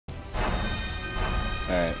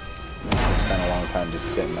Alright. Just spent a long time just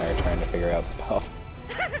sitting there trying to figure out spells.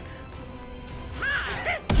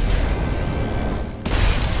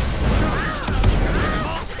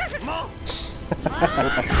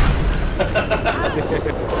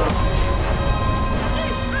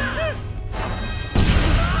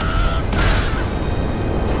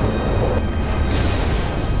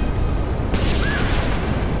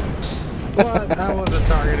 What? I wasn't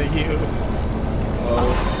targeting you.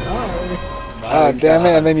 Oh, damn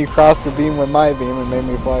it, and then you crossed the beam with my beam and made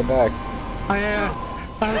me fly back. I am.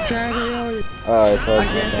 I'm trying to heal you. Oh, I froze I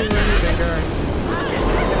can't do myself. anything, guys.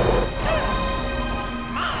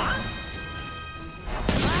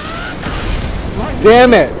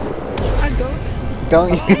 Damn it! I don't.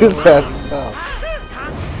 Don't use that spell.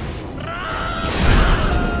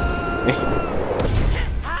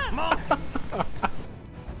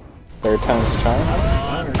 Third time's a charm?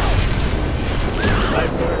 I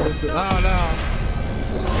swear this is. Oh no.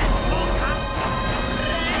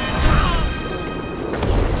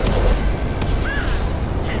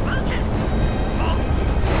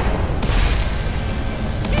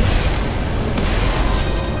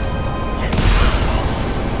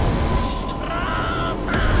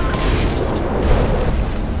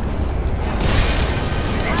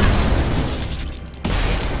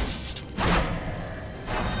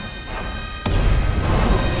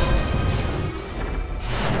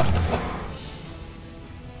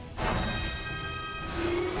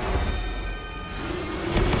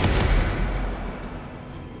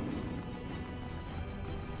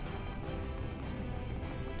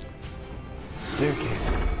 Staircase.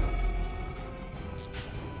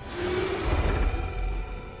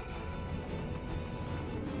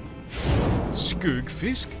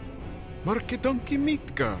 Skuggfisk? Markedonki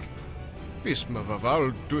Midgard. Visma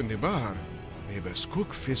vaval tunnibar. Mebe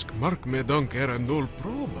skuggfisk markmedonk era null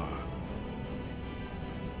proba.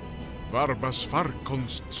 Varbas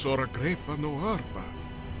farkonst sora grepa no arpa.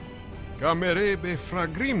 Kamerebe fra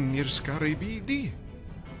grimnir skaribidi.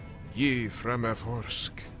 Ge framme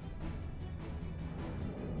forsk.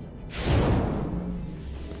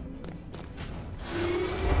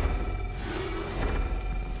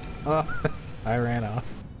 Oh, I ran off.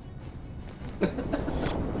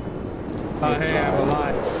 Oh, hey, I'm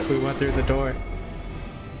alive. We went through the door.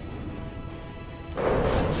 Are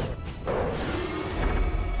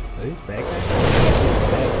these bad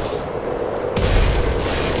guys?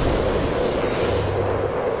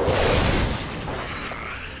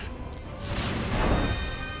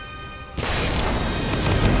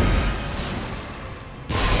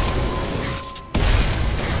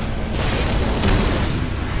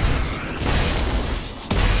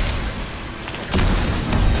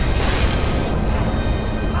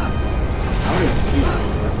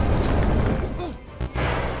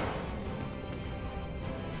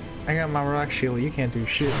 I got my rock shield, you can't do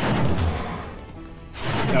shit. No,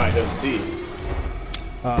 I don't see.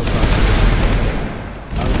 Oh,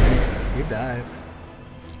 okay. You died.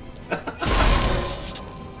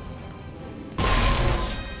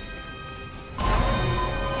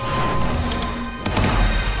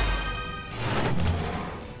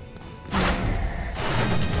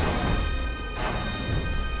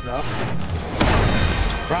 No.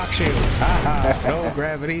 Rock shield. Haha. No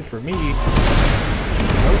gravity for me.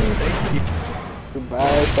 Oh, thank you.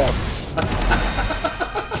 Goodbye, Seph.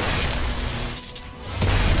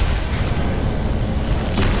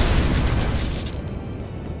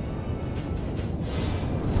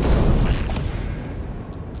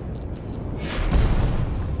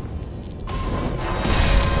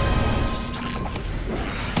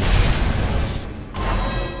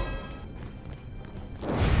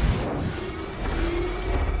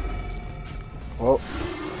 Well.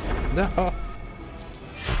 No.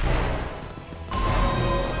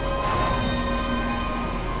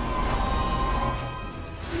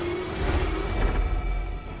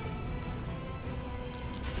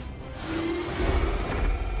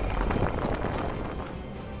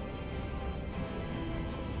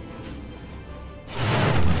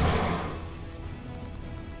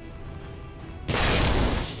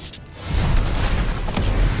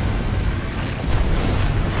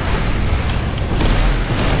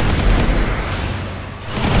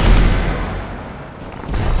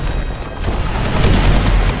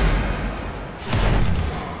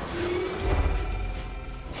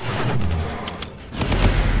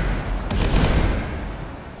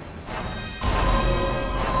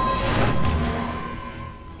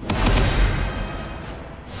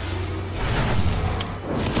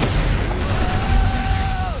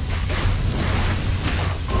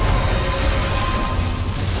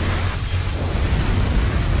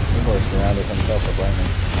 surrounded himself with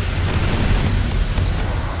lightning.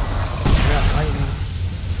 Yeah, lightning.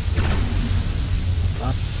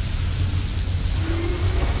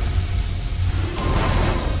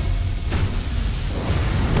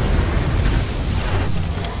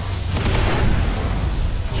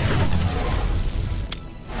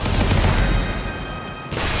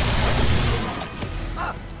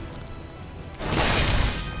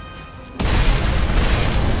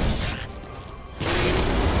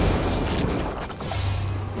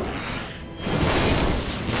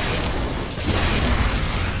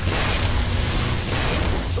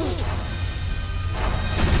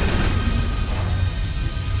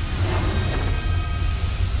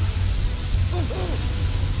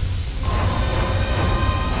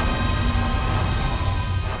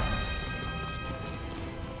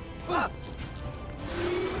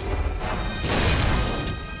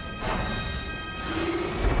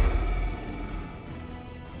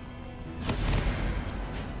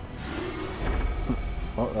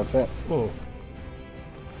 Oh, that's it. Whoa.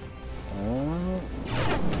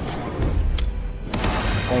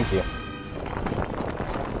 Thank you.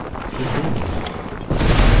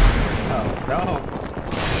 Oh, no.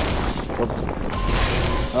 Whoops.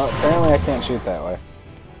 Oh, apparently I can't shoot that way.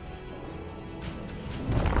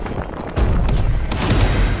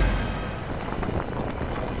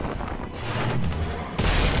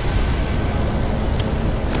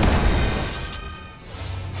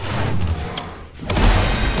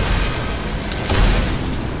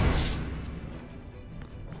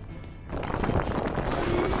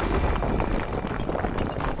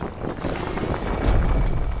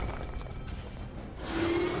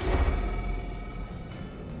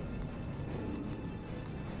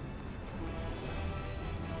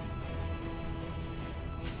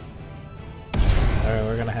 Alright,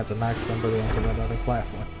 we're gonna have to knock somebody onto that other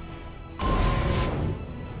platform.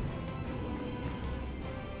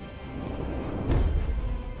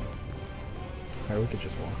 Or we could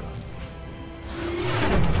just walk on.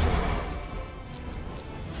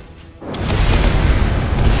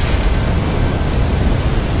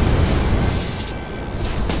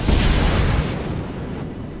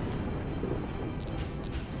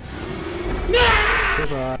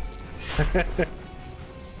 Goodbye.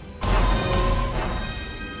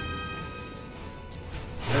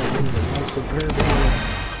 Superb.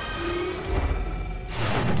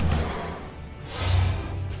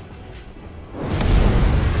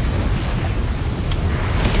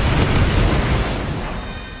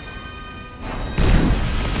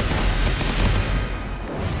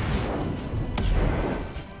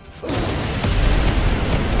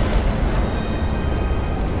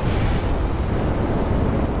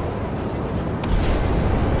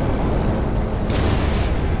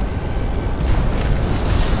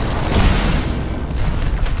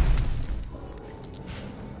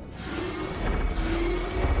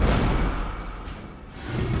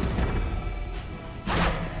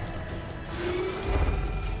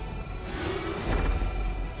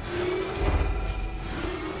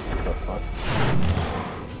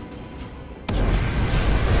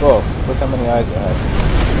 Whoa, look how many eyes it has.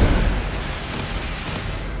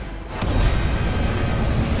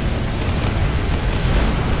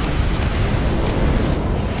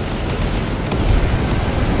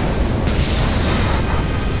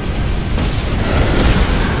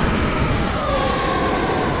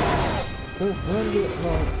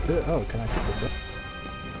 Oh, can I pick this up?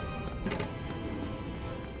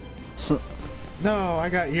 No, I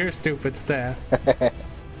got your stupid staff.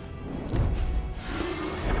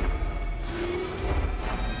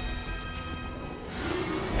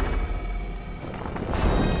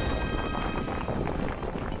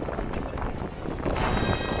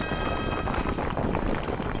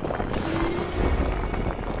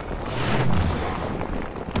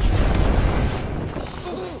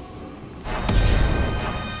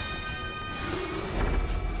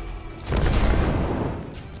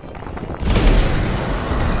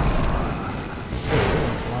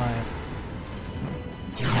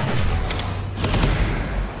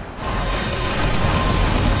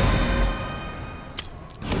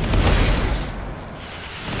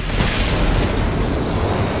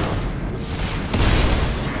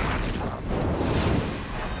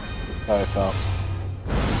 I fell.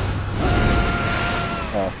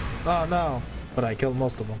 Oh. Oh no, but I killed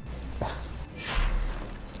most of them.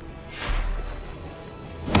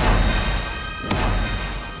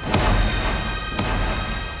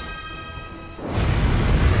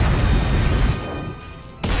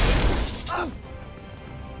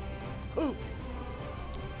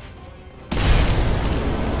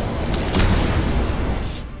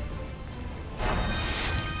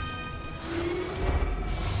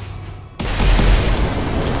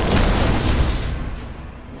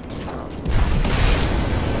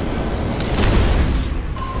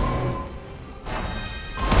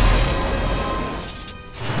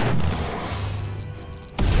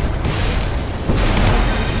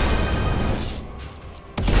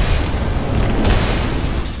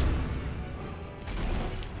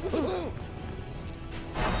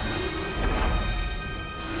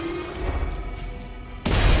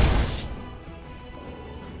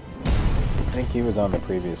 think he was on the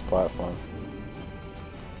previous platform.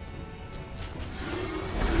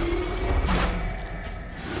 I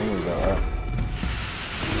think we got that.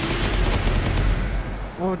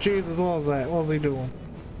 Oh Jesus, what was that? What was he doing?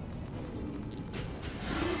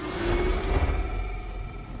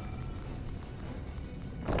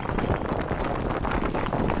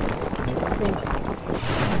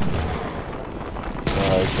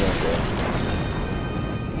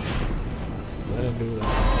 Let him do that.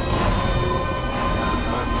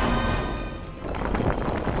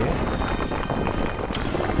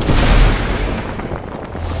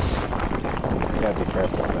 Gotta be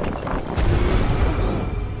careful on that stuff.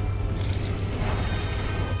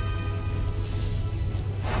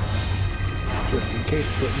 Just in case,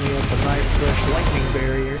 put me up a nice fresh lightning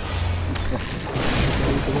barrier.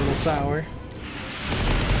 It's a little sour.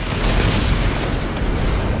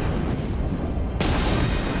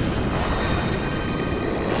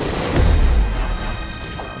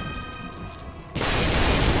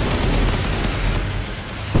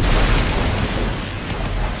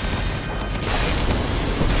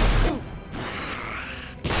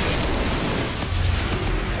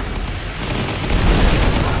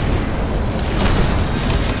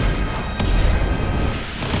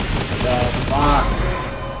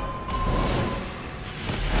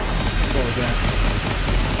 What was that?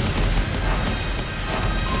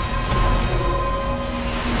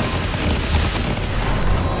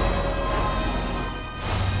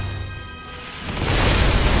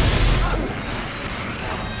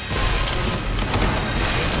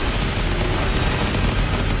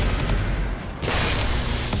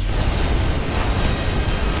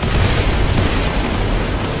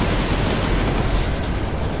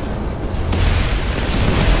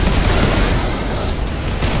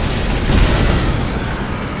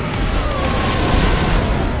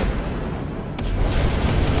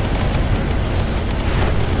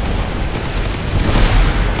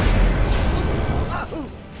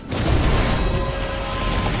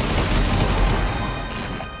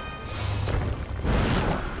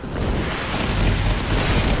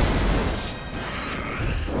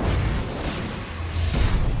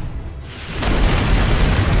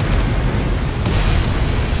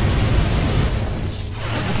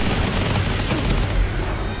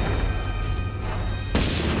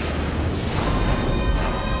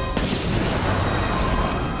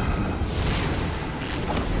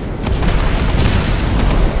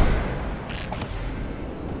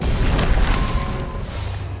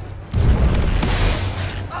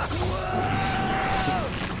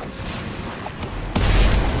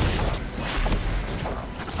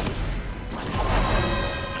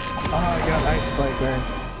 Spike there. I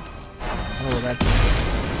don't know what that's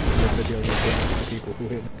the video with the people who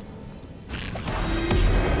hit.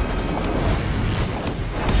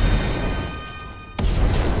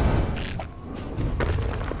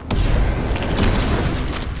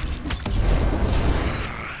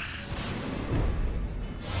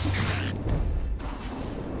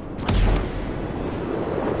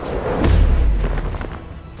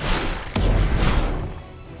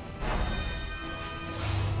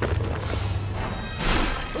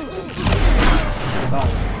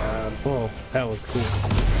 Whoa, that was cool.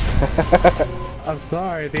 I'm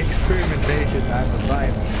sorry, the experimentation, I'm a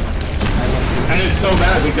scientist. And it's so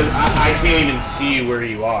bad because I can't even see where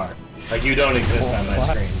you are. Like, you don't exist on my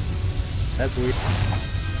screen. That's weird.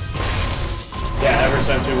 Yeah, ever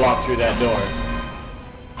since we walked through that door.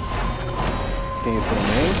 Can you see me?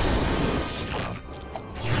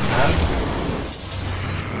 Huh?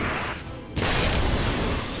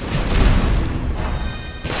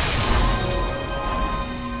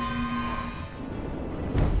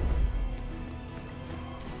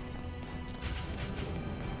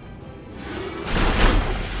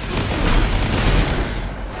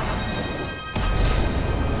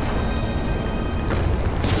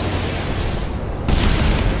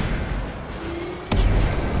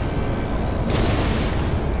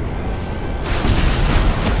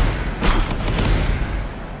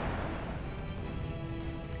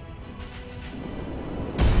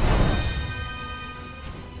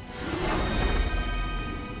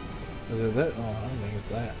 Is it that? Oh, I don't think it's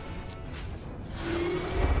that.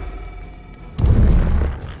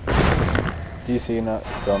 Do you see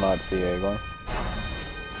still not see Agor?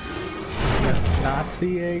 Not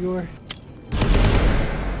see Agor?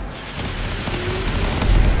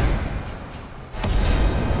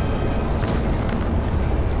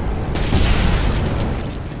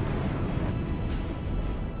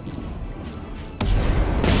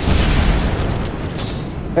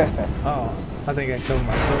 Oh, I think I killed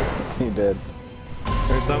myself. You did.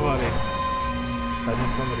 There's somebody. I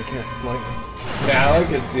think somebody cast lightning. Now I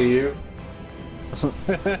can see you.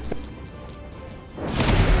 I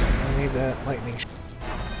need that lightning.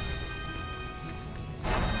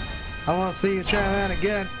 I want to see you try that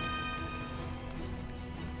again.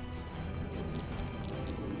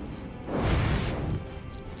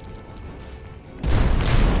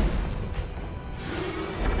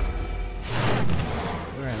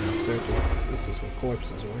 We're in a circle. This is what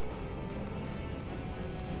corpses were.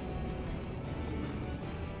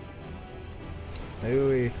 Maybe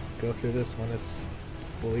we go through this when it's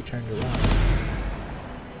fully turned around.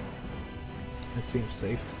 It seems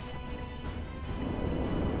safe.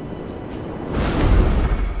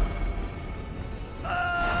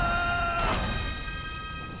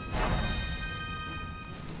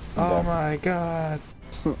 Oh my god!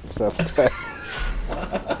 Seph's dead.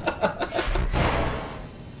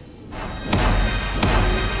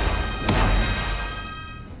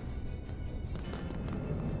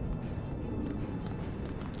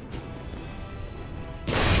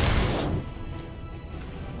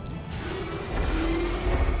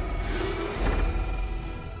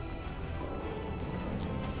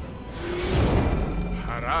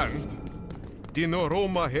 Dino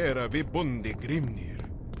Roma hera vi bondi grimnir.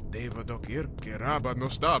 Deva dock yrke raba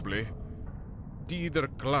nostable. Tider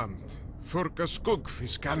klant. Furka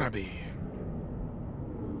skuggfiskanabi.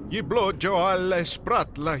 Ge blodjo alla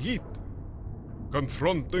sprattla hit.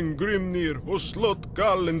 Konfronten grimnir och slott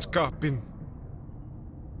galenskapen.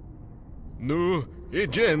 Nu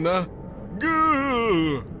är Jenna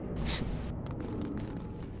gu.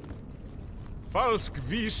 Falsk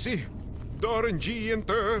visi. Dörren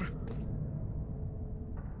gienter.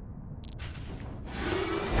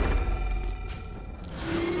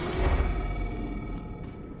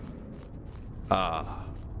 Ah,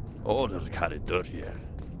 order karidurjer.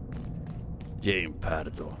 Jane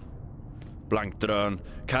perdo. Blankdrön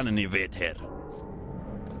kan ni vet här.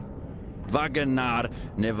 Vagenar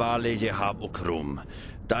nevale je hab och krum.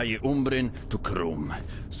 Da je umbrin tu krum.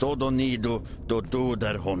 Så då nido då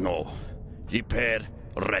doder hono. Je per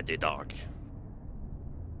rädd dag.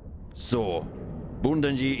 Så,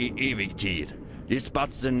 bunden je i evig tid. Je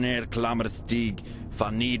spatsen ner klammerstig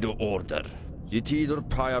van nido order. Je tider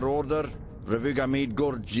pajar order. Reviga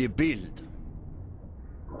midgård ge bild.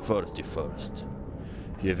 Först i först.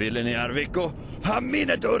 Je ville ni Arviko ha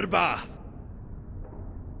minne durba.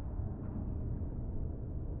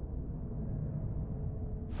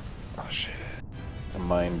 Oh shit. A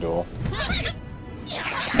mind duel.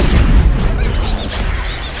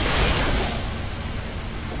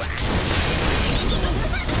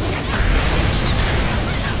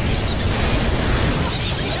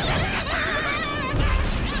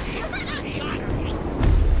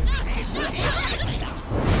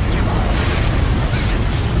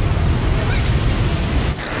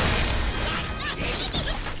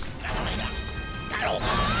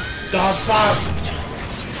 The fuck?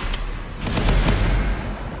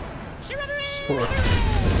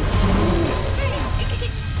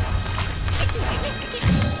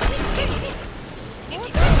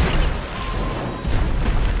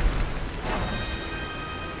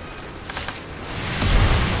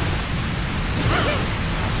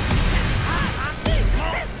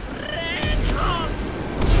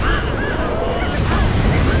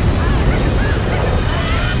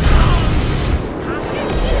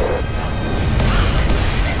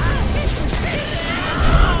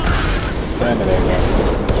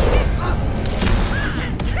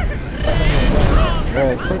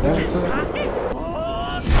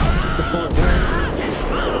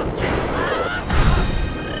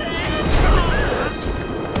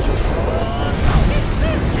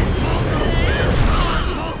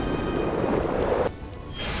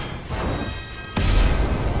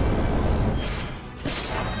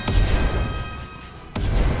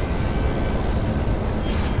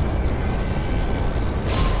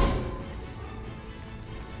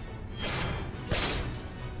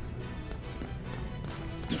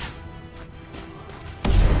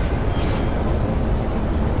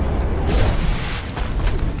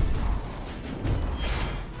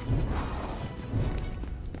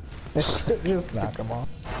 Just knock him off.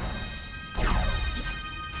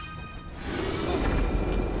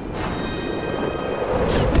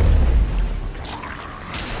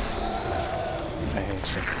 I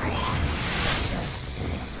hate you.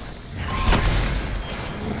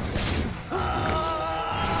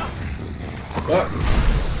 What?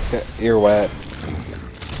 Get ear wet.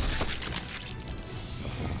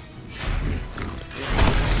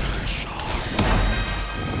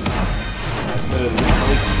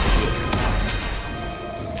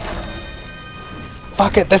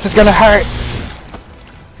 Fuck it, this is gonna hurt!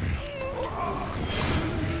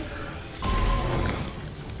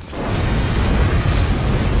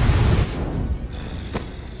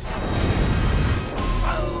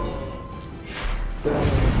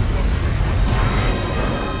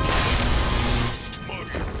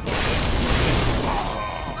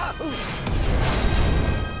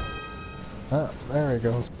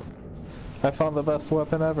 goes. I found the best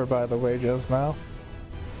weapon ever, by the way, just now.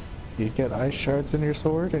 You get ice shards in your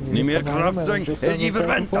sword and you Ni mer come home and it kraftstreng just är sends gi them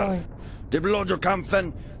back förväntar. flying. Det blodjo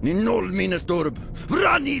kampen, ni noll minnestorb.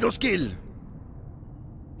 Vranido skill!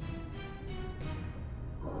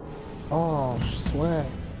 Oh, swag.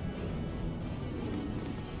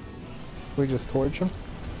 We just torch him?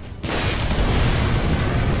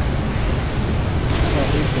 Oh,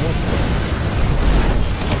 he's doing stuff.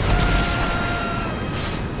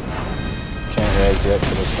 Can't raise yet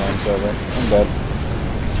till the storm's over. I'm dead.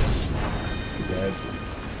 Dead.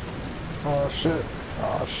 Oh shit.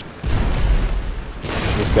 Oh shit.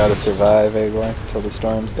 Just gotta survive, Agor, till the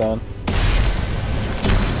storm's done.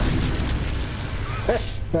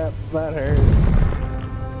 that hurt.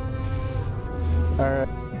 Alright.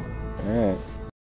 Alright.